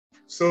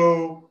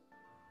So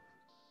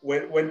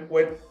when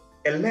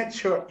a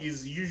lecture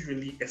is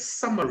usually a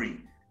summary,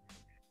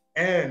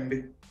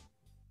 and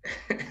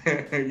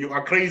you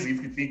are crazy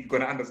if you think you're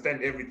going to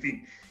understand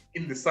everything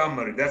in the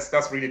summary.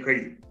 That's really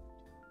crazy.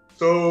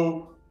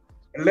 So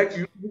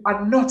you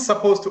are not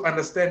supposed to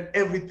understand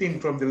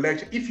everything from the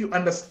lecture. If you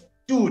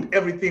understood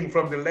everything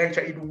from the lecture,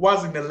 it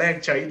wasn't a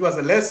lecture, it was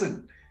a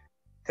lesson.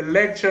 A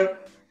lecture,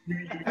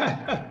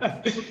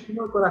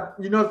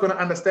 you're not gonna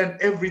understand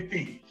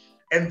everything.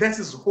 And this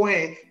is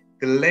where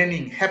the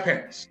learning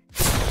happens.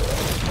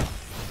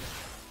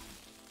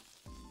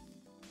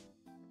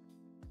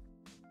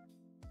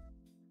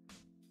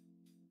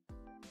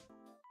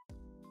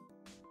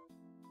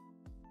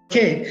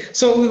 Okay,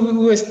 so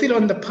we were still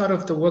on the part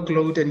of the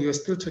workload, and you were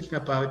still talking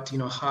about,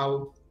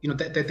 how,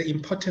 the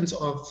importance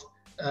of,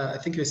 I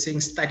think you were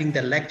saying studying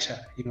the lecture,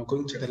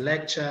 going to the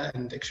lecture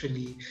and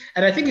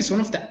I think it's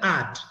one of the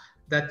art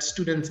that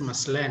students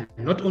must learn,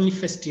 not only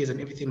first years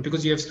and everything,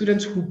 because you have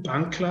students who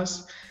bunk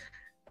class,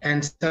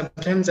 and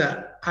sometimes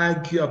I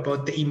argue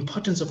about the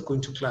importance of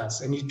going to class.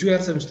 And you do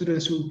have some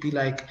students who will be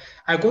like,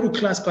 I go to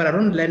class, but I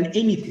don't learn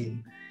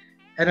anything.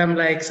 And I'm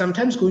like,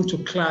 sometimes going to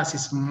class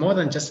is more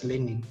than just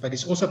learning, but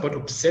it's also about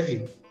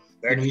observing.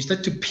 You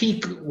start to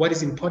pick what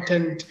is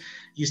important.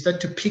 You start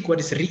to pick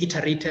what is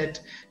reiterated.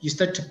 You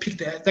start to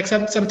pick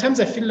sometimes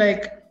I feel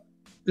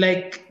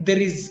like there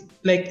is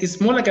it's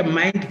more like a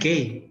mind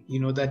game,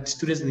 that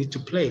students need to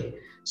play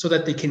so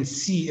that they can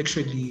see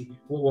actually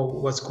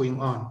what's going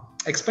on.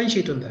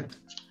 Expatiate on that.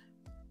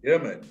 Yeah,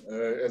 man.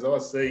 As I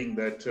was saying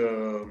that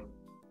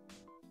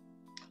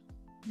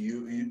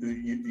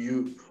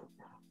you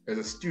as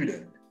a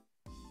student,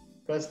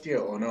 first year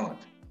or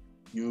not,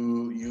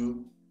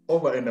 you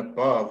over and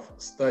above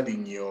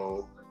studying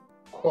your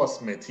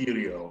course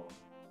material,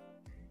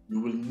 you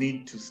will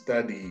need to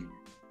study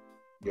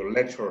your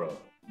lecturer,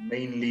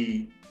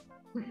 mainly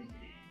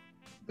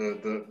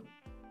the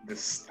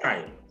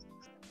style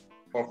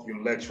of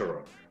your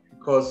lecturer,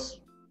 because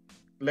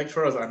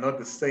lecturers are not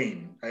the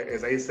same.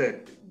 As I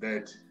said,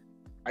 that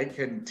I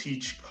can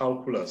teach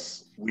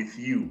calculus with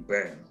you,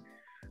 Ben,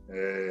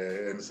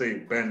 and say,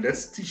 Ben,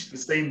 let's teach the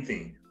same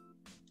thing.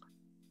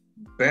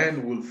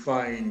 Ben will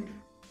find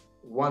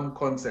one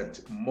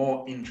concept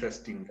more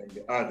interesting than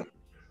the other.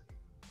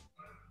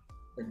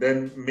 And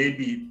then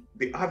maybe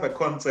the other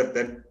concept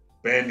that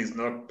Ben is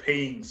not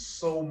paying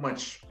so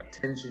much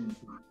attention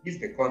to is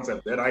the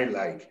concept that I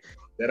like,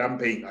 that I'm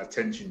paying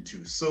attention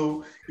to.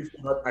 So if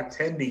you're not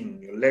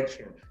attending your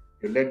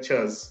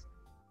lectures,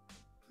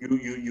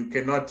 you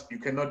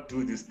cannot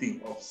do this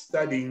thing of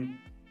studying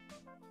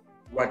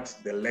what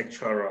the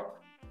lecturer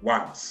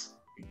wants,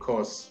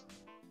 because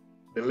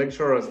the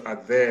lecturers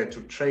are there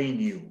to train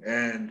you,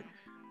 and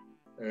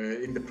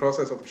in the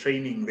process of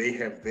training they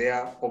have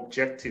their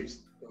objectives.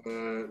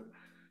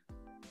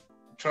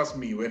 Trust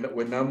me,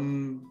 when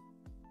I'm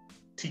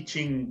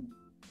teaching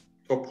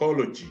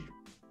topology,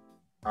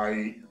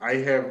 I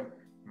have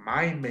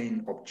my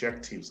main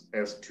objectives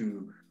as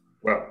to,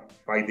 well,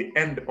 by the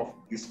end of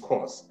this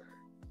course,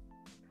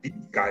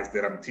 these guys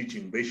that I'm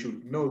teaching, they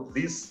should know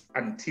this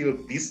until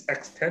this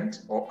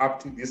extent, or up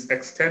to this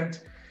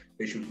extent.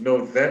 They should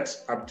know that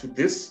up to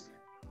this.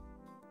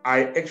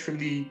 I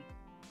actually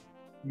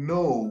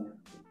know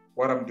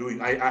what I'm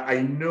doing.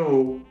 I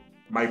know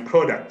my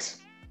product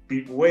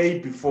way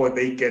before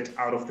they get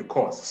out of the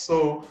course.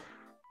 So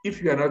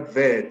if you are not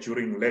there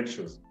during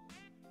lectures,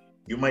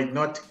 you might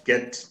not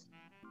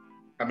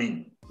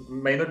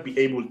might not be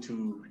able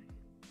to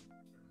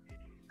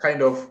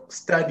kind of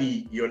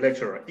study your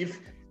lecturer.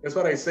 That's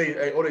what I say.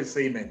 I always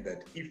say, man,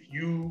 that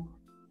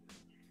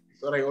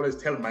that's what I always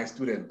tell my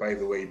student, by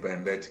the way,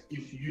 Ben, that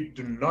if you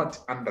do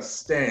not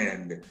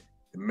understand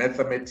the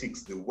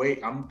mathematics the way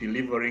I'm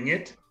delivering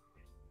it,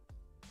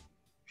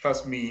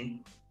 trust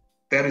me,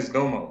 that is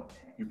normal.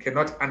 You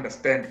cannot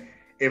understand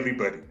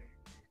everybody.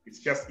 It's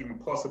just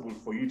impossible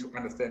for you to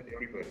understand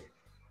everybody.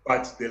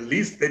 But the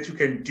least that you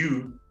can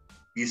do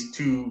is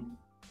to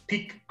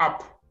pick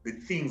up the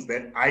things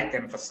that I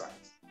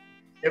emphasize.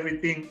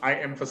 Everything I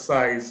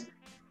emphasize,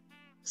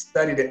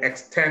 study the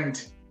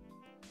extent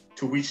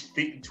to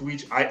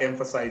which I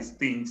emphasize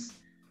things,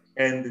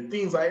 and the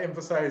things I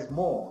emphasize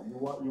more,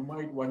 you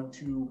might want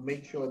to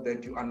make sure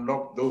that you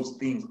unlock those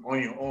things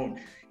on your own,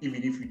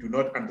 even if you do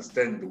not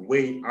understand the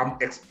way I'm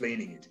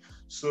explaining it.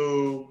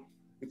 So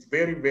it's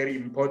very, very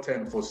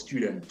important for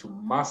students to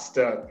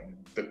master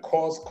the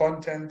course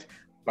content,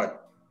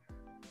 but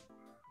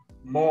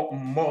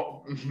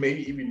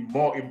maybe even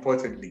more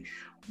importantly,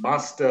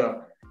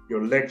 master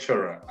your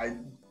lecturer.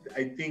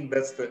 I think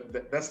that's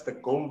the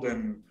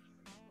golden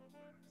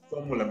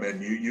formula,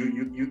 man.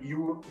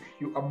 You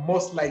are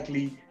most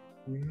likely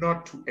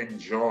not to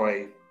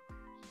enjoy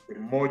the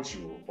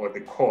module or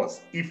the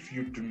course if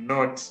you do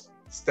not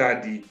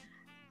study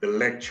the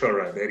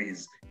lecturer that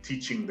is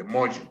teaching the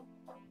module.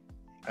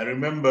 I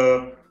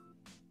remember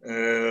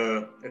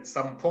at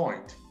some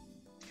point,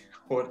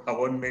 I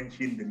won't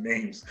mention the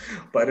names,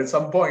 but at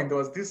some point there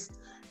was this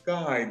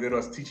guy that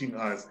was teaching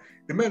us.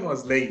 The man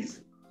was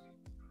lazy.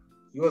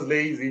 He was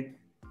lazy.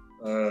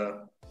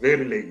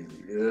 very lazy.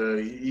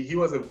 He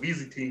was a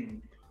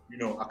visiting,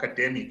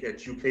 academic at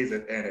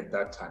UKZN at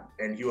that time,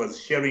 and he was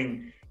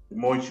sharing the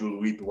module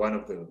with one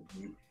of the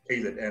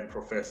KZN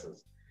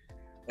professors.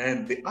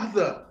 And the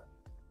other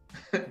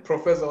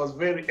professor was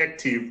very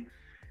active.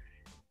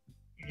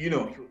 He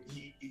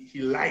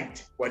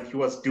liked what he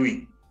was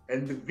doing.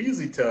 And the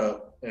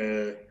visitor,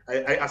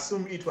 I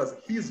assume it was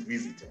his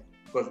visitor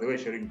because they were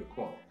sharing the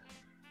call.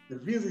 The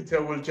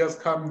visitor will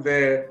just come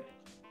there,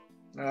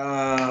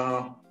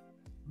 and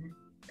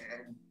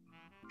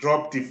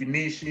drop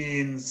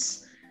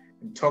definitions,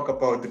 and talk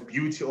about the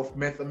beauty of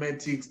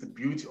mathematics, the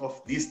beauty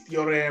of this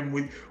theorem,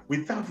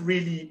 without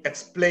really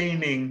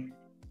explaining,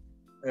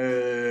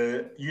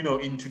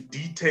 into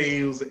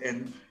details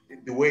and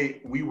the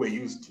way we were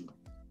used to.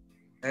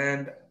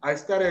 And I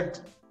started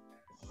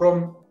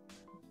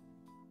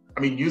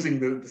using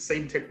the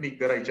same technique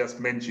that I just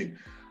mentioned.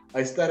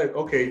 I started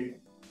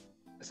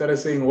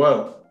saying,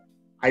 well,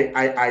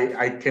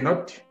 I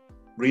cannot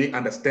really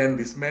understand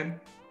this man.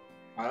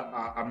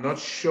 I'm not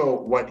sure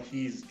what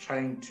he's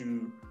trying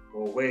to,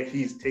 or where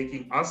he's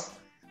taking us,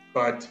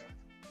 but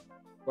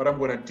what I'm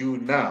going to do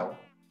now,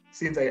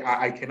 since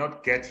I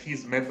cannot get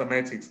his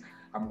mathematics,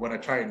 I'm going to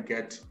try and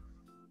get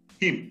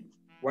him.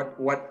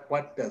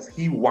 What does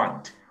he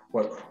want?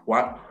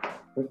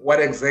 What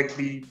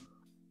exactly,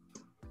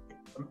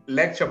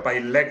 lecture by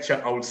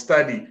lecture, I will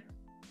study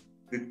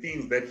the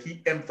things that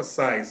he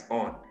emphasized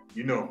on,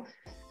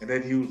 and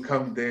then he will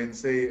come there and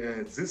say,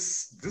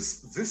 this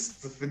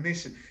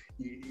definition,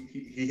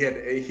 he had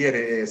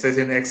a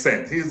certain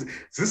accent.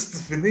 This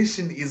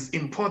definition is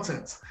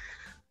important.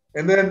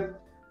 And then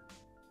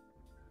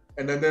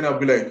I'll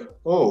be like,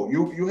 oh,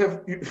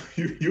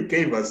 you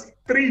gave us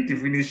 3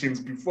 definitions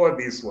before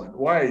this one.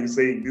 Why are you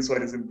saying this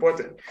one is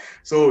important?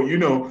 So,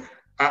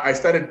 I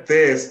started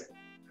there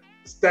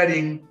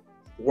studying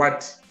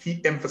what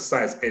he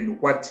emphasized and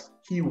what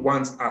he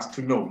wants us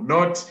to know,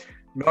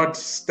 not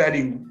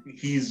studying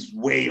his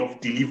way of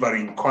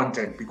delivering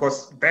content,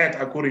 because that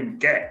I couldn't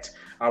get.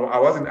 I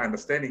wasn't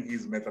understanding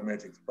his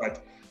mathematics,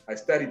 but I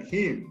studied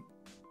him.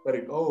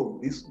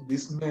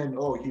 This man,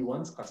 he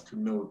wants us to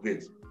know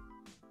this.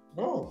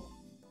 No,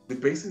 the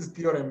basis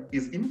theorem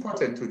is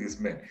important to this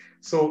man.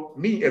 So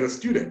me as a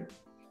student,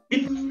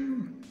 it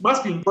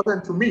must be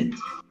important to me.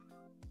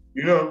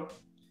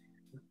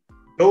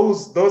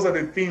 Those are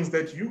the things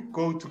that you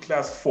go to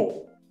class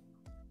for.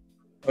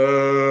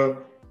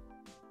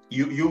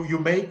 You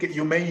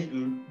may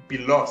be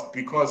lost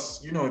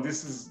because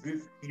this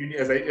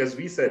as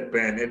we said,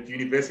 Ben, at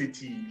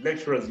university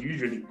lecturers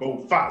usually go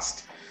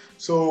fast.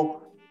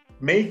 So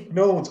make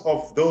note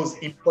of those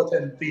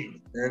important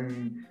things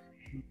and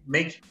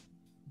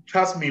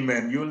trust me,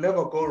 man, you'll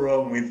never go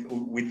wrong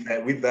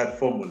with that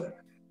formula.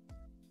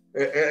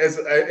 As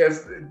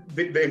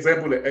the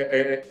example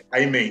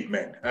I made,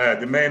 man,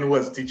 the man who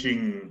was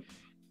teaching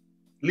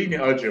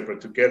linear algebra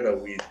together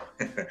with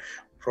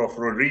Prof.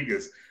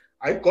 Rodriguez.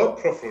 I got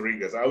Prof.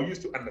 Rodriguez. I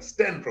used to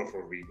understand Prof.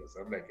 Rodriguez.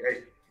 I'm like,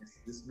 hey,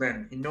 this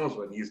man, he knows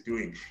what he's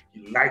doing.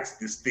 He likes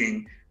this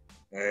thing.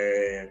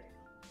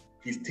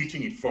 He's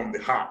teaching it from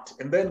the heart.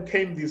 And then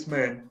came this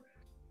man.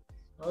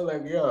 I was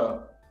like, yeah.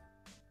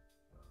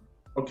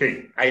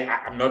 Okay,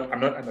 I'm not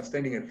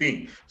understanding a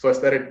thing. So I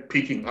started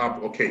picking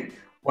up, okay,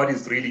 what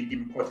is really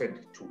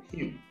important to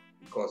him?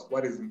 Because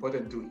what is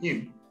important to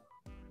him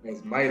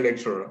as my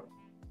lecturer,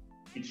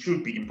 it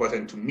should be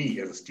important to me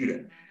as a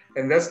student.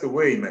 And that's the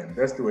way, man.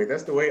 That's the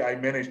way I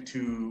managed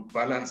to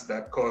balance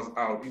that course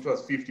out. It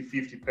was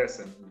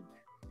 50%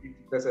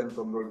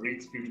 from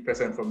Rodriguez,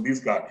 50% from this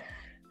guy.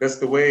 That's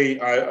the way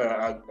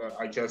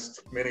I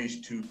just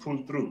managed to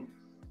pull through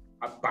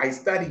by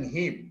studying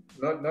him,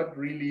 not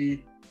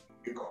really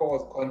the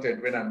course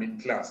content when I'm in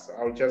class.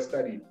 I'll just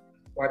study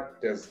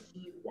what does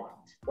he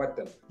want? What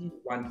does he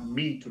want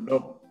me to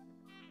know?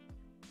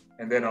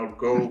 And then I'll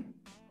go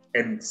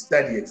and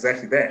study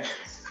exactly that.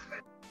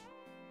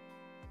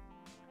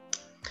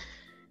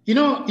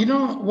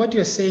 What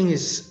you're saying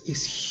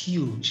is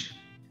huge,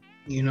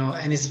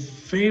 and it's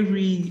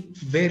very,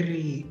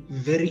 very,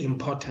 very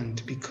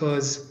important,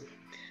 because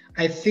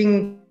I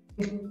think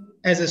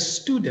as a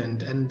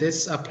student, and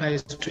this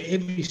applies to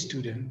every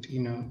student,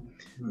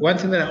 one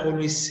thing that I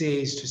always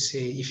say is to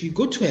say, if you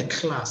go to a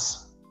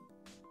class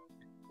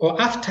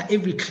or after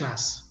every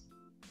class,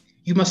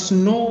 you must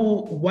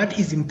know what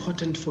is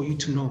important for you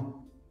to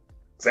know.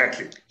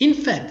 Exactly. In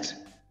fact,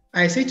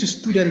 I say to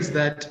students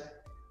that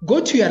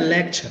go to your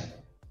lecture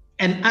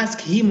and ask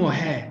him or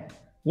her,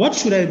 what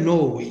should I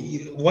know?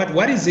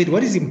 What is it?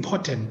 What is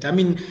important? I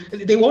mean,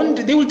 they will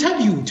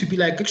tell you to be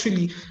like,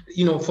 actually,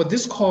 for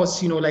this course,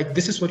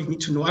 this is what you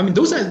need to know. I mean,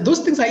 those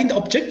things are in the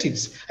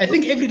objectives. I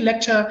think every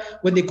lecture,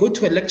 when they go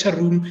to a lecture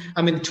room,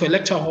 to a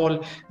lecture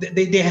hall,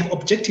 they have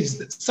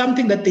objectives,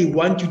 something that they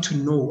want you to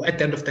know at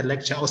the end of the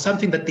lecture, or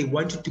something that they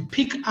want you to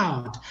pick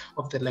out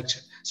of the lecture.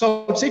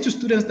 So I would say to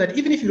students that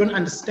even if you don't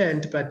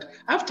understand, but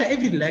after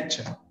every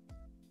lecture,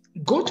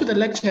 go to the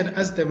lecture and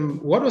ask them,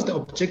 what was the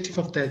objective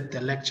of the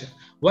lecture?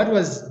 What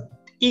was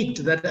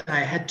it that I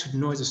had to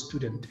know as a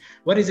student?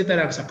 What is it that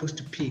I'm supposed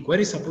to pick? What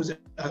is supposed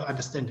to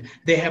understand?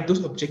 They have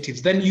those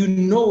objectives. Then you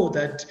know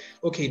that,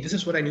 okay, this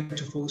is what I need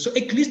to focus. So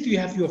at least you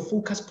have your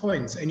focus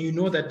points and you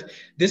know that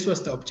this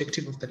was the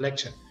objective of the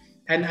lecture.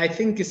 And I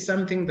think it's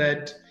something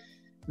that,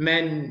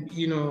 man,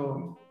 you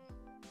know,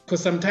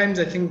 because sometimes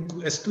I think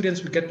as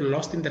students, we get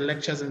lost in the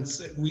lectures and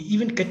we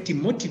even get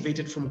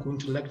demotivated from going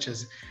to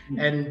lectures.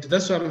 And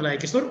that's why I'm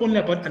like, it's not only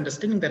about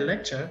understanding the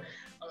lecture.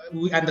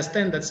 We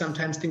understand that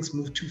sometimes things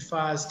move too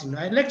fast. You know,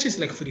 a lecture is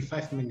like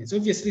 45 minutes.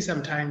 Obviously,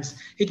 sometimes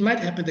it might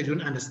happen that you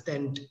don't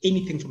understand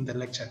anything from the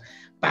lecture.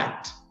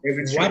 But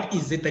what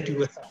is it that you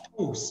were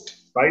supposed?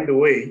 By the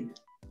way,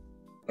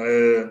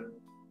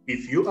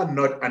 if you are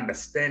not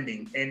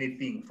understanding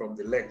anything from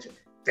the lecture,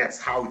 that's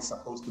how it's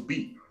supposed to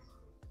be.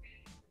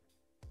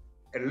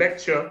 A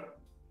lecture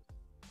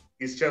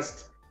is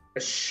just a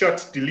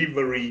short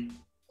delivery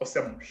of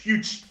some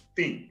huge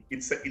thing.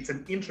 It's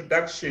an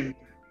introduction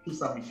to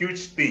some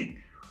huge thing,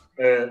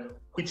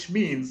 which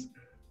means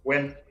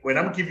when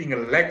I'm giving a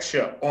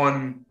lecture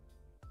on,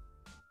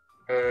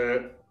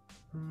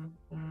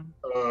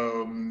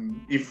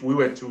 if we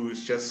were to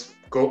just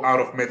go out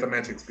of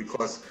mathematics,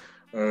 because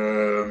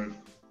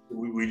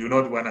we do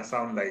not want to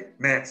sound like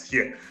maths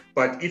here,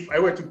 but if I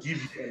were to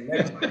give you a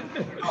lecture on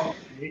how to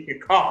make a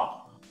car,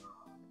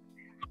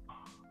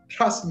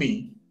 trust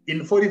me,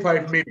 in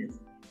 45 minutes,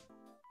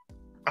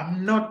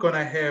 I'm not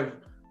gonna have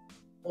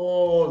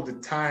all the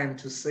time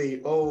to say,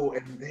 oh,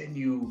 and then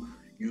you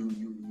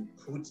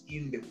put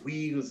in the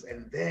wheels,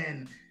 and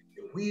then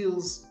the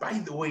wheels, by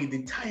the way,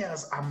 the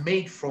tires are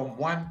made from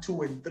 1,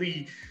 2, and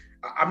 3.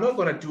 I'm not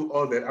gonna do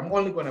all that. I'm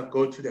only gonna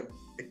go to the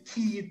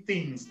key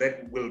things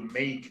that will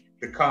make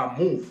the car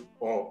move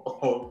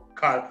or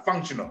car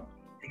functional,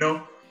 you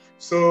know?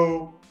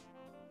 So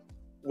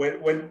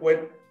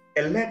when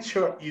a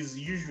lecture is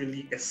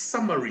usually a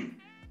summary,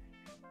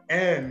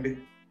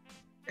 and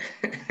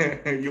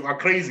you are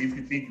crazy if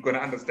you think you're going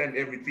to understand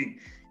everything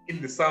in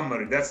the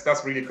summary. That's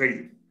really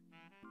crazy.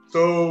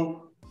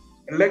 So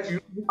a lecture,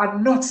 you are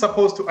not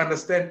supposed to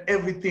understand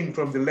everything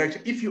from the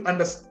lecture. If you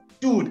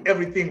understood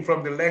everything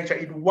from the lecture,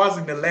 it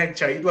wasn't a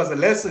lecture, it was a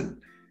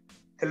lesson.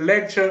 A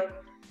lecture,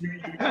 you're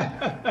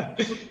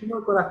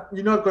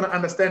not gonna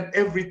understand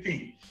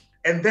everything.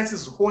 And this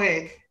is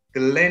where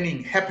the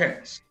learning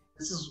happens.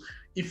 This is,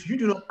 if you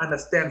do not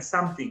understand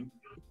something,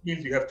 it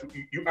means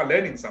you are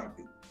learning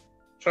something.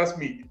 Trust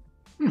me.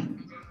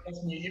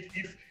 Trust me,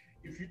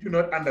 if you do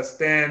not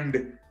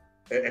understand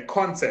a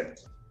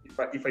concept,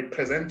 if I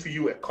present to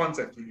you a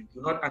concept and you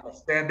do not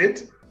understand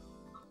it,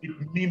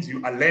 it means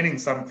you are learning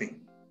something.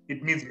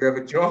 It means you have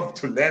a job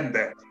to learn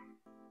that.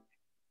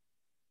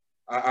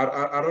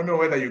 I don't know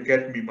whether you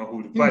get me,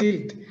 Mahudu, but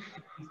Indeed.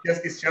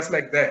 it's just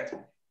like that.